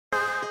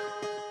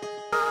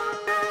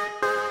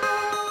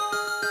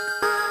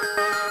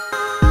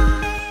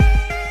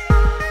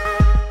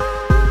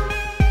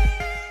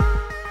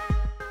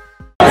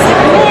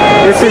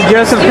this is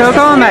Joseph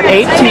Coco. I'm at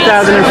APE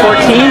 2014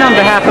 on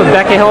behalf of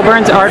Becca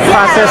Hilburn's Art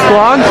Process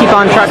blog. Keep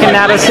on trucking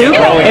Natto Soup.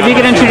 If you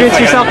could introduce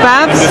yourself,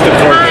 Babs.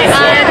 Hi,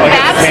 I'm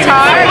Babs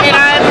Tarr, and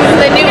I'm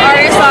the new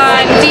artist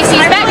on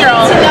DC's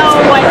Batgirl.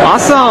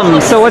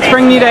 Awesome. So what's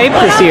bringing you to APE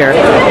this year?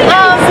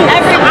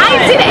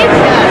 I did APE.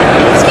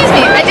 Excuse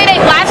me. I did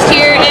APE last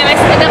year, and I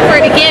signed up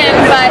for it again.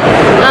 But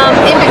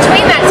in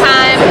between that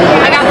time,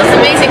 I got this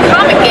amazing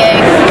comic gig.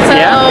 So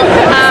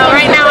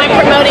right now, I'm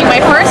promoting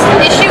my first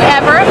issue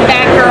ever of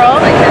Batgirl.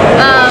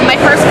 My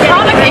first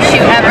comic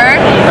issue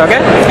ever. Okay.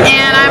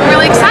 And I'm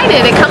really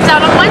excited. It comes out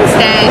on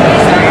Wednesday.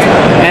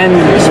 And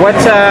what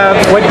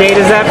date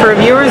is that for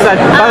viewers?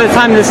 By the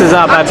time this is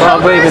up, I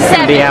believe it's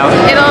going to be out.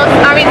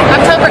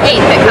 October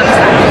 8th it comes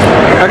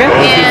out. Okay.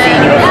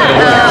 And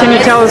can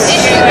you tell us?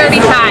 Issue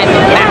 35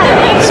 of that.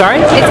 Sorry?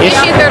 It's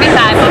issue 35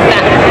 of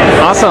that.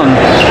 Awesome.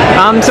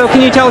 So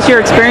can you tell us your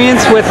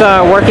experience with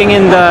working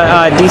in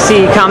the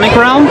DC comic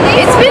realm?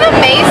 It's been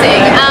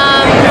amazing.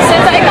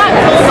 Since I got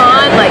pulled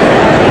on, like,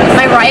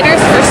 my writers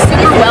were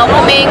super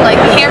welcoming. Like,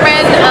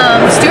 Cameron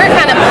Stewart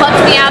kind of plucked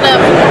me out of,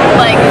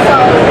 like,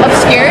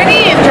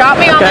 obscurity and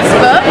dropped me on this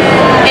book.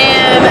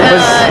 And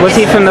was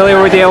he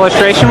familiar with the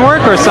illustration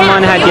work, or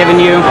someone had given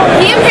you?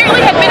 He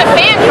apparently had been a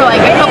fan for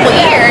like a couple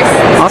years.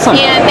 Awesome.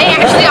 And they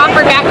actually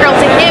offered Batgirl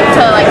to him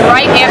to like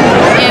write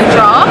and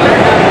draw,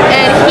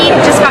 and he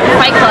just got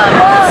Fight Club,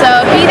 so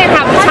he didn't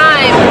have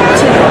time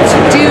to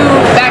do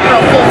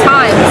Batgirl full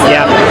time. So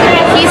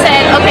he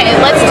said, "Okay,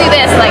 let's do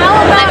this. Like,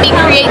 let me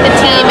create the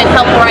team and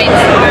help write."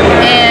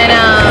 And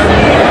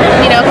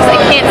because I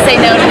can't say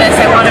no to this,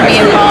 I want to be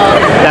involved.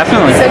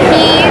 Definitely. So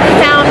he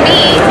found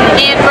me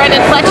and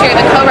Brendan Fletcher,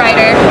 the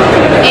co-writer,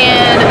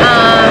 and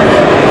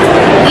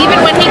even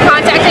when he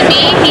contacted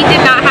me, he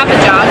did not have a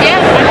job yet.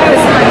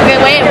 The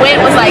way it went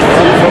was like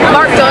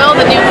Mark Doyle,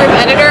 the new group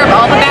editor of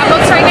all the Bat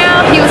books right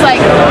now, he was like,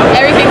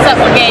 everything's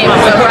up for game.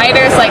 So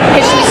writers like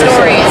pitch me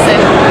stories,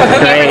 and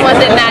Cameron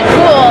wasn't that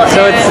cool.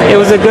 So it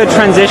was a good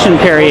transition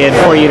period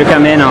for you to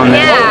come in on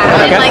this.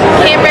 Yeah, and like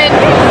Cameron,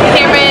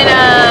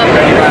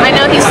 I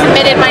know he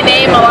submitted my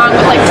name along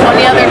with like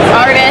 20 other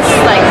artists,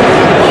 like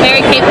very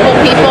capable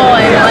people,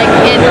 and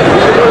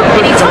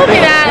he told me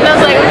that, and I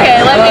was like, okay,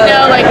 let me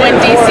know like when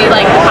DC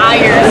like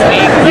hires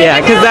me.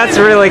 Yeah, because that's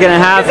really gonna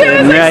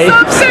happen, right?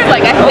 So absurd.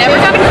 Like, I've never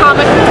done a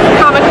comic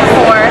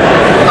before,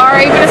 or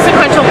even a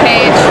sequential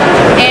page,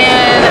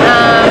 and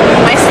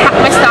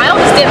my style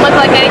just didn't look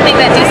like anything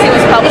that DC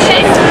was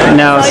publishing.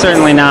 No, so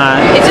certainly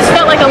not. It just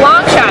felt like a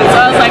long shot. So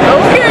I was like,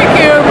 okay,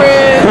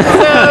 Cameron.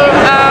 So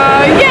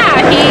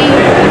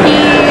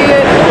he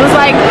was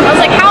like, I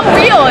was like, how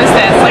real is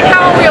this? Like,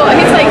 how real? And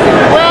he's like,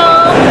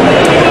 well,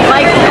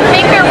 like, I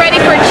think they're ready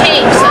for a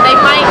change, so they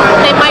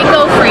might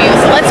go for you.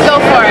 So let's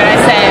go for it. I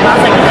said. I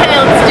was like, okay,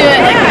 let's do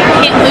it. Like, I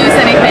can't lose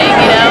anything,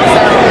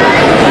 So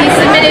he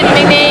submitted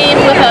my name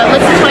with a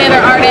list of 20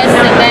 other artists,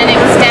 and then it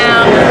was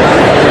down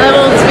a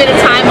little bit of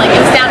time. Like,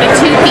 it was down to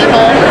 2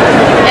 people,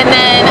 and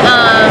then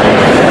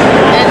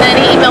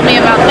he emailed me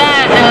about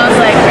that, and I was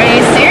like, are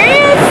you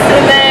serious?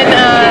 And then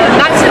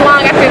not too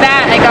long after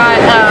that, I got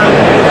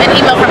an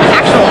email from an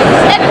actual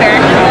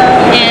editor,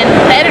 and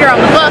the editor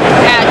on the book,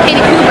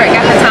 Katie Kubrick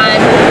at the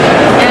time,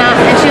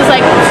 and she was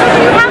like, so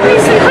do you have any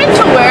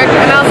sequential work?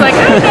 And I was like,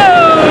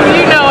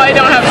 no, I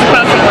don't have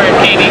sequential work,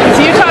 Katie, because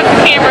you talk to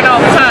Cameron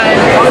all the time.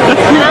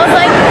 And I was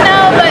like,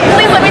 no, but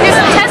please let me do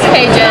some test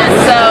pages.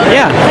 So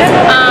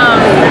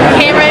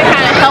Cameron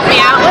kind of helped me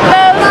out with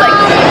those. Like,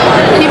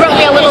 he wrote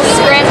me a little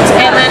script,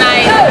 and then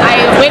I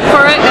went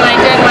for it, and I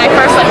did my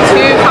first like 2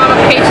 comic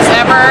pages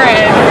ever.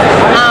 And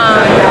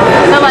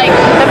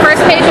the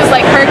first page was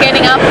like her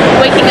getting up,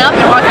 waking up,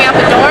 and walking out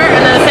the door,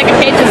 and then the second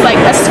page was like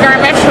a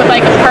skirmish with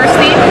like a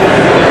Percy,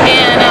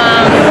 and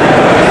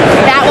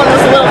that one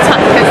was a little tough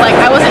because like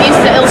I wasn't used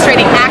to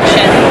illustrating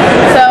action,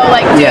 so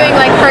like doing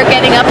like her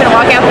getting up and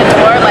walking out the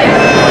door, like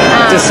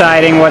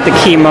deciding what the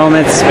key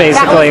moments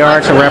basically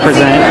are to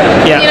represent.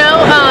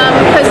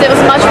 Because it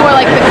was much more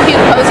like the cute,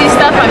 cozy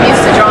stuff I'm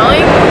used to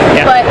drawing,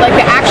 but like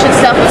the action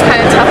stuff was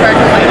kind of tougher,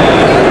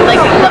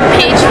 like the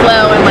page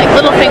flow and like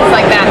little things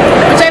like that,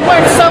 which I've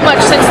learned so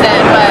much since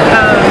then.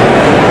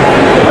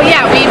 But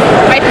yeah,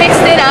 I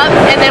fixed it up,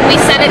 and then we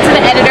sent it to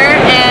the editor,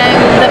 and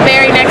the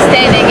very next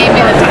day they gave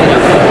me the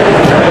title.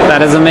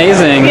 That is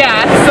amazing.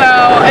 Yeah, so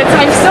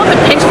I'm still to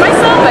pinch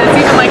myself, but it's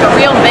even like a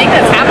real thing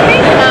that's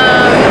happening.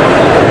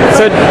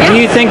 So do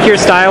you think your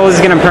style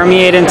is going to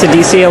permeate into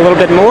DC a little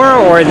bit more,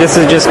 or this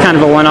is just kind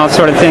of a one-off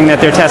sort of thing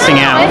that they're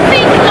testing out? I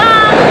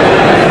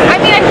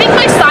think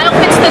my style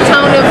fits the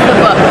tone of the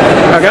book.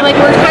 Okay. So, like,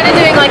 we're kind of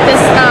doing like this,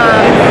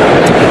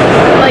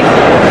 like,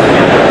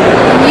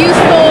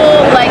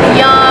 youthful, like,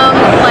 young,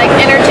 like,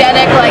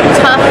 energetic, like,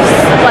 tough,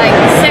 like,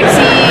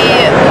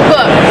 sexy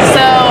book.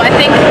 So I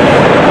think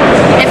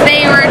if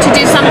they were to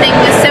do something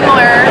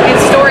similar in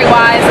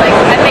story-wise, like,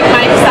 I think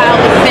my style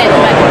would fit,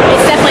 but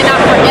it's definitely not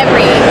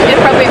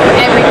appropriate for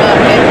every book.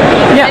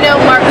 I know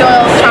Mark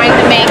Doyle is trying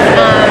to make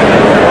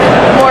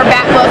more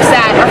Bat books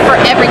that are for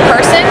every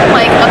person,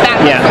 like a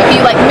Bat book if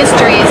you like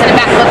mysteries, and a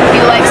Bat book if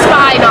you like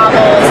spy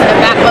novels, and a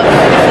Bat book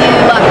if you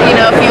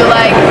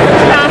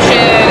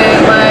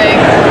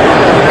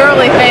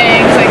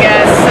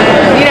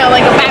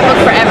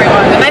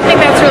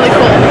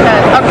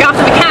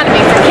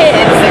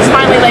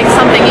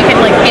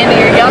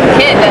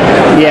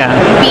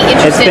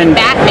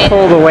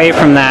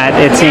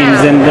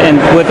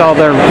all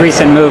the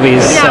recent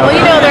movies. Yeah, so. well,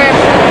 you know,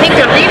 I think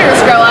the readers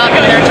grow up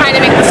and they're trying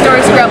to make the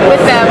stories grow up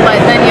with them, but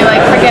then you like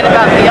forget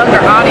about the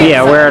younger audience.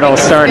 Yeah, where it all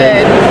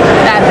started.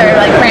 That they're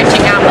like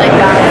branching out like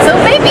that. So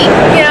maybe,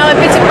 you know, if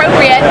it's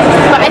appropriate,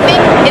 but I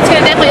think it's going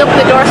to definitely open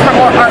the doors for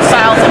more art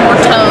styles and more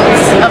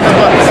tones of the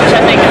books, which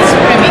I think is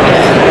going to be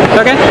good.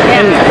 Okay.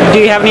 And do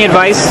you have any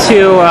advice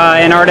to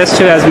an artist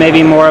who has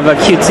maybe more of a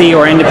cutesy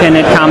or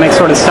independent comic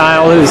sort of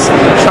style who's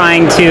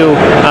trying to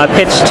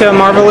pitch to a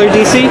Marvel or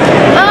DC?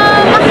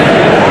 I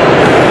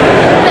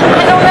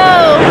don't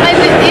know.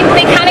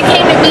 They kind of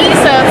came to me,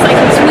 so it's like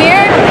it's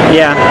weird.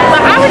 Yeah.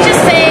 But I would just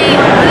say,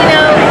 you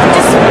know,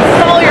 just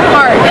follow your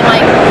heart and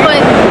like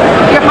put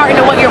your heart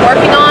into what you're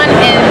working on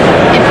and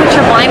put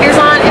your blinders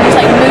on and just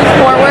like move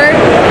forward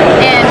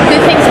and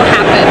good things will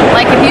happen.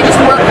 Like if you just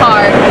work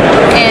hard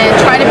and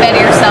try to better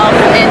yourself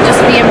and just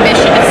be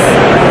ambitious,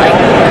 like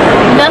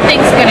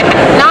nothing's gonna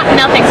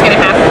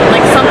happen.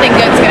 Like something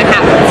good's gonna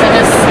happen. So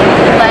just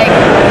like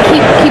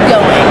keep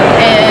going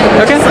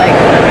and just like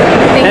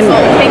things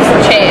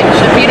will change.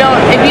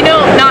 If you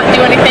don't not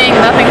do anything,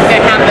 nothing's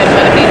gonna happen.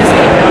 But if you just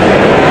keep going.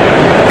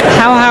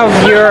 How have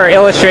your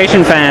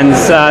illustration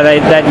fans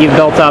that you've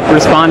built up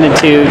responded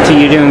to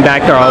you doing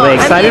Backdoor? Are they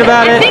excited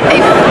about it? I think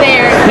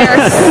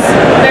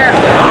they're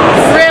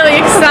really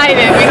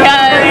excited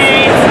because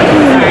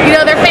you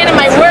know they're a fan of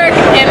my work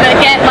and they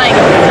get like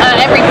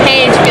every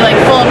page be like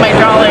full of my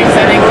drawings.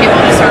 I think people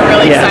just are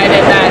really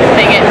excited that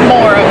they get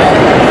more of it.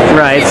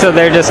 Right, so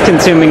they're just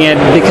consuming it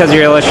because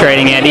you're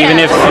illustrating it, even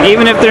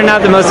if they're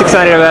not the most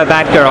excited about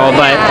Batgirl.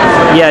 But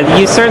yeah,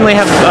 you certainly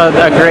have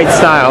a great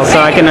style, so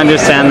I can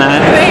understand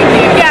that. Thank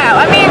you. Yeah,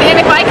 I mean, and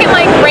if I can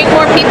like bring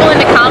more people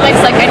into comics,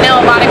 like I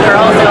know a lot of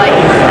girls are like,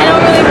 I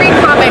don't really read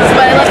comics,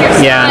 but I love your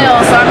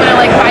style, so I'm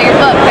gonna like buy your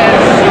book, and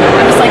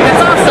I'm just like,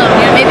 that's awesome.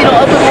 You know, maybe it'll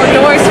open more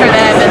doors for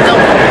them, and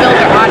they'll build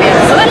their audience.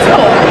 So that's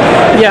cool.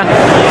 Yeah,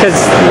 because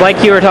like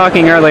you were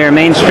talking earlier,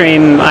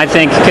 mainstream, I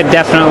think, could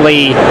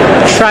definitely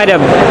try to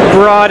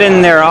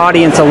broaden their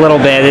audience a little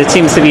bit. It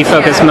seems to be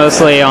focused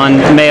mostly on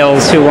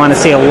males who want to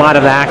see a lot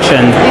of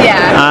action. Yeah.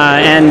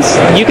 And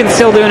you can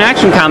still do an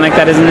action comic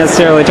that isn't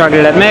necessarily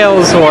targeted at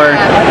males, or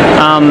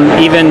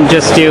even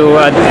just do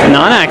a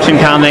non-action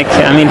comic.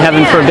 I mean,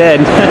 heaven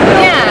forbid.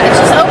 Yeah, it's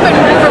just open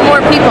for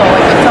more people,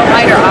 like it's a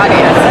wider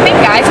audience. I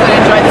think guys would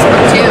enjoy this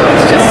book too.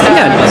 It's just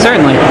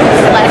certainly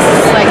less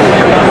like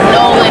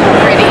dull and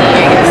gritty,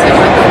 I guess.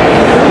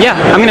 Yeah,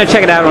 I'm gonna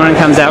check it out when it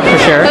comes out for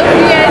sure. Hope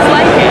you guys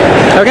like it.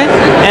 Okay.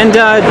 And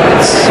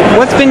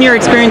what's been your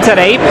experience at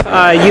APE?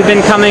 You've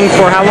been coming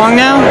for how long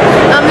now?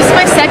 This is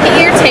my second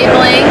year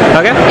tabling.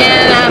 Okay.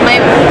 And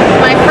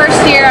my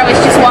first year I was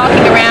just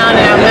walking around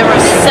and I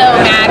was so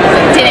mad because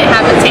I didn't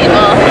have a table.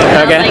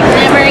 And Okay. I was like,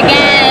 never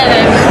again.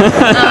 And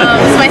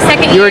this is my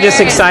second year. You were just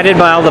excited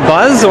by all the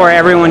buzz, or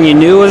everyone you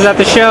knew was at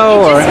the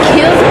show? It just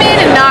kills me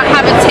to not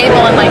have a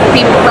table and like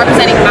be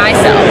representing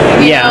myself.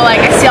 You know,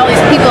 like I see all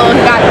these people who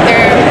got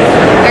their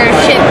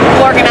shit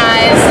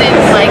organized and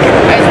like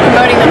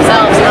promoting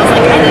themselves, and I was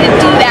like, I need to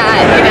do that.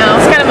 You know,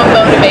 it's kind of a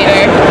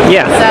motivator.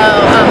 Yeah. So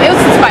it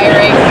was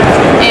inspiring,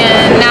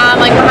 and now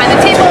I'm like behind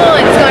the table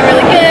and it's going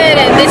really good.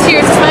 And this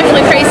year is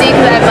especially crazy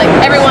because I have like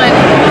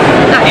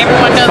not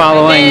everyone knows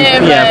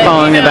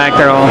following the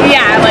Batgirl.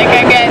 Yeah, like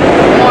I get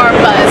more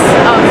buzz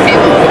on the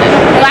table. And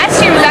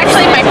last year was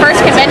actually my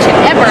first convention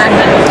ever.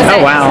 Oh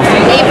wow.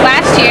 APE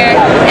last year,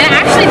 and I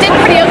actually did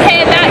pretty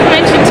okay at that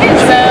convention too.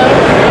 So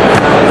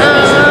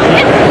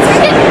yeah, it's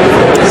pretty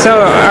good.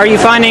 So are you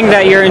finding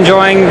that you're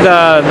enjoying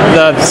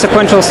the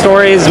sequential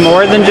stories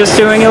more than just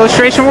doing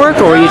illustration work,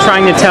 or are you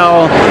trying to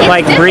tell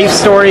like brief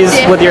stories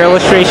with your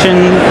illustration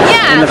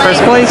in the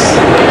first place?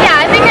 Yeah,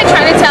 I think I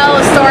try to tell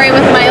a story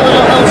with my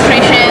little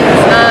illustrations,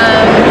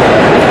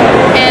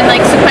 and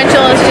like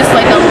sequential is just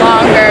like a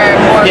longer,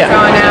 more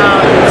drawn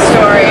out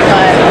story.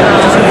 But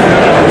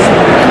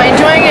am I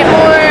enjoying it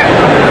more?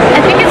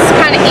 I think it's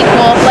kind of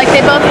equal. Like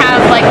they both have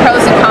like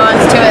pros and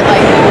cons to it.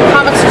 Like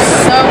comics are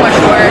so much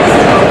work,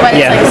 but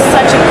it's like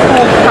such a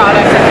cool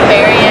product at the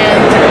very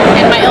end.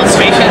 And my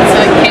illustrations,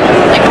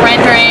 like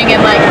rendering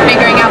and like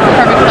figuring out the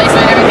perfect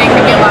placement, everything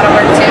can be a lot of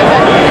work too.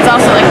 But it's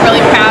also like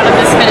really proud of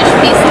this finished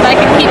piece that I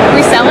can keep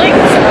reselling.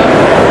 So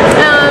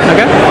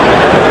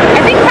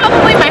I think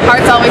probably my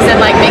heart's always in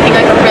like making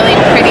like a really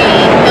pretty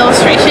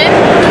illustration,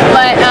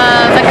 but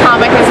the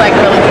comic is like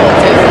really cool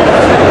too.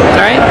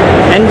 All right.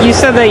 And you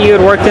said that you had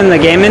worked in the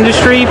game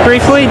industry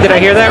briefly. Did I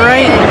hear that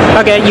right?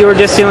 Okay. You were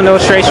just doing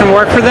illustration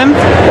work for them,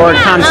 or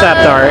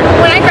concept art?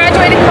 When I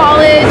graduated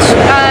college,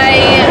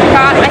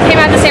 I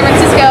came out to San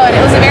Francisco, and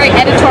it was a very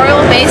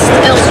editorial-based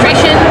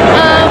illustration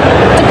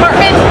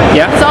department.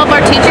 Yeah. So all of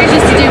our teachers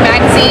used to do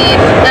magazine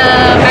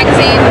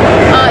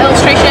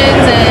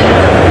illustrations and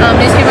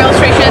newspaper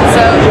illustrations.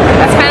 So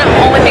that's kind of the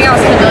only thing I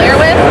was familiar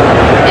with.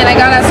 And I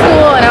got out of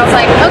school, and I was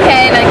like,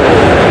 okay, like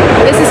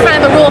this is kind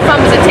of the rule of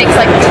thumb is it takes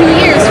like 2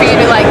 years for you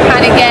to like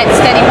kind of get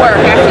steady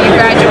work after you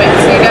graduate.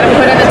 So you got to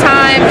put in the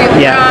time, do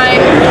the grind.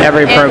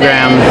 Every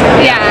program.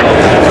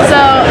 So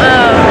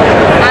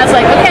I was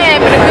like, okay,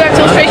 I'm gonna go back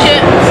to illustration.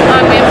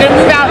 I'm gonna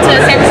move out to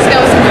San Francisco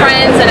with some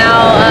friends, and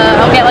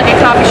I'll get like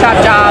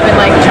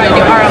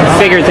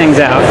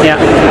out. Yeah.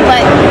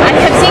 But I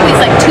kept seeing these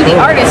like 2D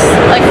artists,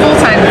 like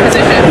full-time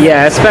positions.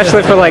 Yeah,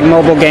 especially for like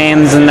mobile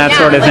games and that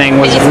sort of thing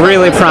was Facebook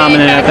really was big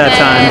prominent at back that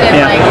then, time. And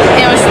Yeah. like,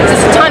 it was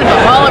just a ton of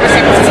them all over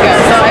San Francisco.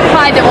 So I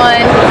applied to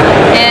one,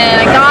 and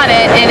I got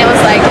it, and it was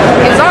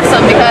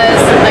awesome because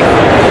like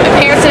my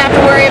parents didn't have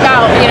to worry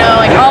about,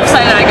 like all of a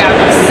sudden I got a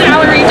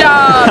salary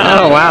job,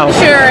 Oh, wow.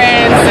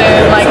 insurance,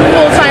 and like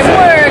full-time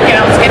work, and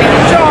I was getting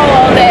to draw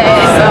all day.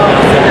 So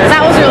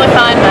that was really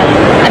fun, but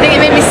I think it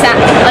made me sad.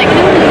 Like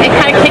it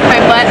kind of kicked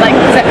my butt. Like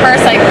 'cause at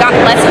first I got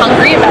less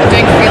hungry about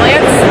doing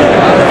freelance,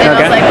 and I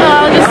Okay. was like, oh,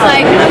 I'll just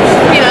like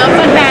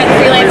fuck that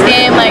freelance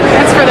game. Like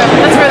that's for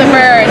the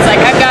birds. Like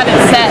I've got it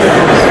set.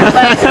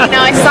 But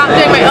I stopped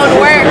doing my own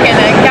work, and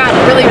I got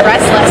really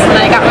restless, and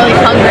I got really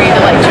hungry to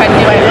like try to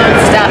do my own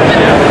stuff. And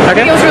I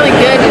think it was really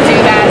good to do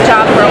that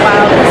job for a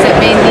while because it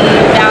made me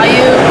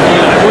value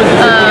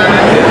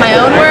my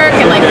own work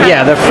and like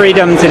Yeah, the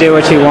freedom to do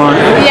what you want.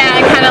 yeah,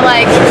 it kind of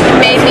like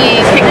made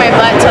me kick my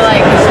butt to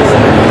like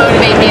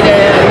motivate me to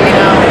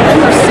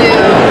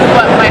pursue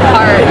what my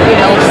heart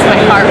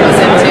was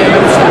into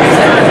and stuff.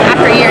 So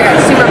after a year I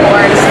got super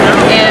bored,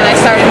 and I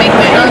started making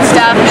my own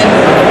stuff. And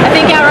I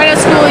think right out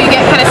of school you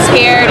get kind of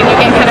scared and you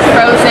get kind of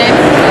frozen,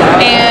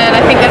 and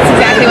I think that's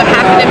exactly what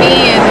happened to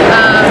me. And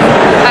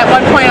at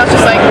one point I was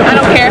just like, I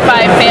don't care if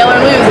I fail or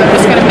lose, I'm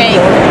just gonna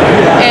make.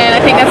 And I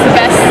think that's the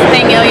best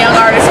thing a young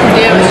artist can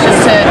do, is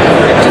just to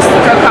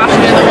throw caution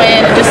to the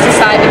wind and just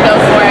decide to go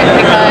for it,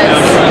 because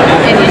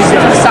and you just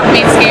stop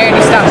being scared,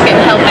 you stop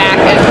getting held back,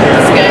 and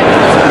it's good.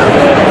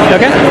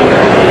 Okay.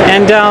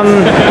 And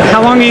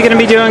how long are you going to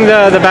be doing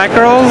the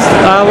Batgirls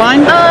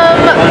line?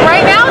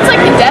 Right now it's like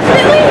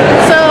indefinitely,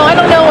 so I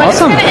don't know when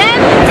Awesome. it's gonna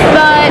end,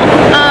 but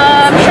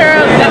I'm sure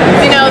that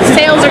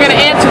sales are gonna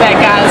add to that,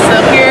 guys. So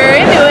if you're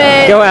into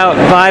it, Go out,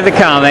 buy the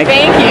comic.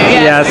 thank you.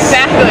 Yes,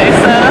 exactly.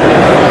 So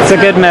It's a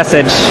good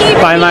message.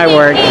 Buy my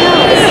work.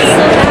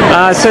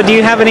 So do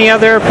you have any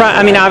other,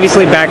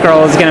 obviously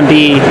Batgirl is going to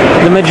be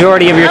the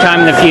majority of your time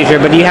in the future,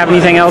 but do you have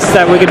anything else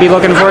that we could be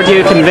looking forward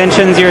to?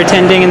 Conventions you're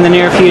attending in the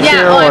near future?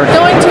 Yeah, well, or? I'm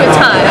going to a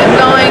ton. I'm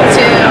going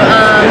to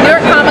New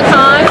York Comic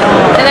Con,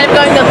 and then I'm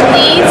going to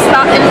Leeds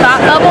in Thought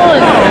Bubble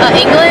in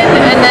England,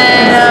 and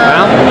then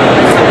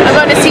I'm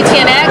going to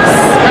CTNX.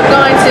 I'm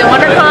going to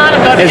WonderCon.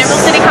 I'm going to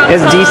Emerald City Comic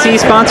Is Con.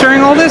 DC sponsoring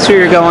all this, or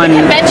you're going?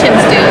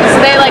 Conventions do.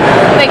 So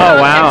they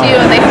contact wow.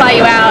 you, and they fly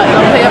you out, and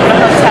they'll put you up in a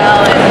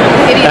hotel, and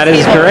give you That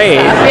is tables and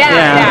great. stuff.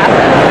 Yeah.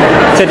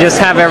 To just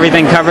have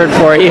everything covered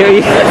for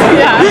you.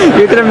 Yeah.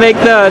 You're going to make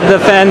the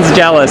fans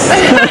jealous.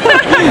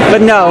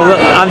 But no,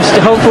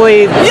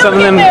 hopefully some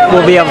of them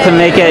will be able to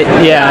make it,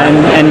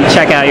 and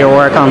check out your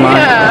work online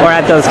or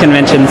at those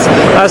conventions.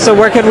 So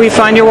where could we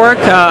find your work,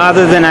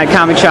 other than at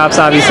comic shops,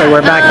 obviously,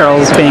 where Batgirl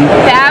is being?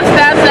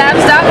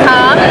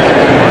 Babs.com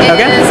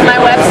is my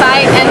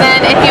website, and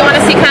then if you want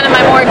to see kind of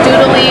my more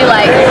doodly,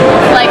 like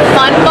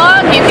fun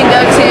blog, you can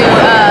go to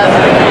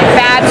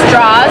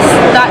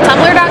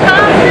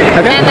babsdraws.tumblr.com,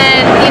 and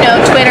then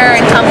Twitter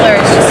and Tumblr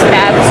is just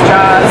Babs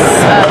Draws.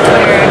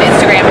 Twitter and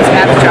Instagram is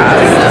Babs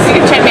Draws, so you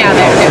can check me out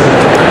there too.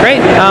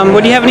 Great.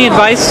 Would you have any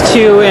advice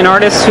to an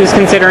artist who's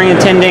considering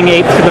attending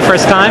APE for the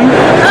first time?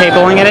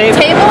 Tabling at APE?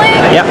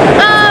 Tabling? Yep.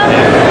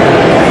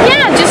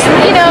 Just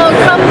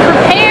come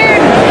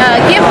prepared.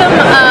 Give them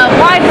a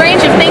wide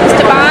range of things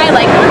to buy.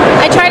 Like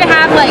I try to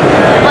have like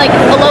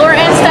the lower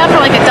end stuff for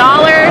like $1.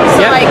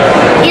 So like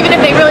even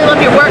if they really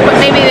love your work, but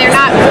maybe they're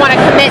not want to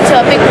commit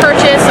to a big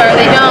purchase, or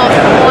they don't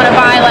want to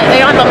buy they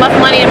don't have enough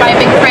money to buy a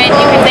big print,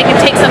 they can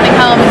take something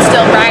home and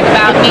still brag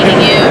about meeting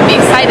you, be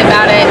excited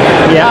about it.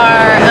 Yeah.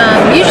 Or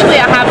usually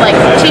I have like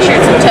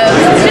t-shirts and totes.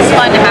 It's just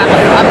fun to have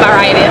a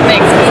variety of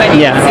things, because then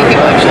you can see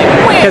people actually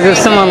wearing Because if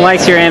someone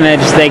likes your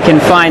image, they can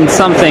find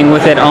something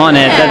with it on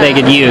it that they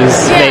could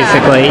use,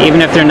 basically,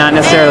 even if they're not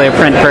necessarily a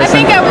print person. I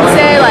think I would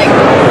say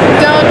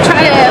don't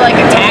try to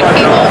attack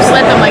people. Just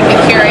let them be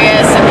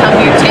curious and come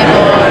to your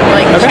table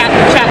and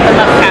chat them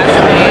up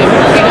casually.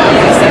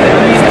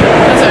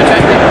 That's what I try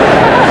to do.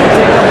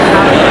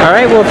 All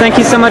right. Well, thank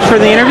you so much for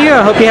the interview.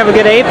 I hope you have a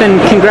good APE, and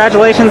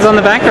congratulations on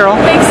the Batgirl.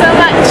 Thanks so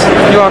much.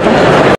 You're welcome.